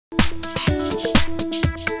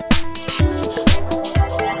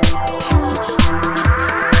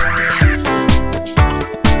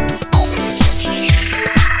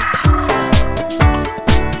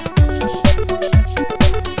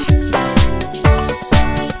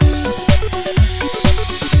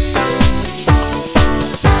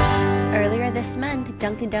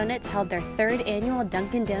Dunkin' Donuts held their third annual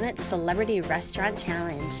Dunkin' Donuts Celebrity Restaurant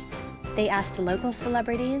Challenge. They asked local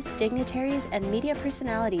celebrities, dignitaries, and media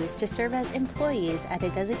personalities to serve as employees at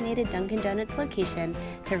a designated Dunkin' Donuts location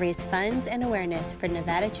to raise funds and awareness for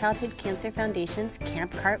Nevada Childhood Cancer Foundation's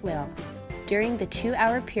Camp Cartwheel. During the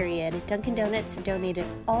 2-hour period, Dunkin' Donuts donated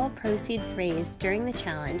all proceeds raised during the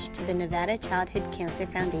challenge to the Nevada Childhood Cancer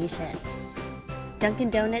Foundation.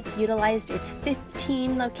 Dunkin' Donuts utilized its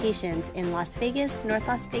 15 locations in Las Vegas, North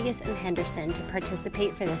Las Vegas, and Henderson to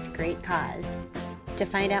participate for this great cause. To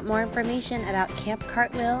find out more information about Camp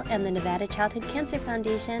Cartwheel and the Nevada Childhood Cancer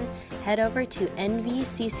Foundation, head over to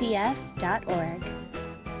nvccf.org.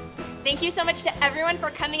 Thank you so much to everyone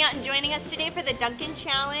for coming out and joining us today for the Dunkin'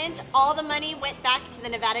 Challenge. All the money went back to the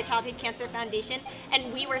Nevada Childhood Cancer Foundation,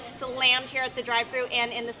 and we were slammed here at the Drive-Thru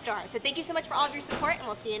and in the store. So thank you so much for all of your support, and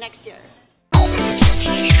we'll see you next year.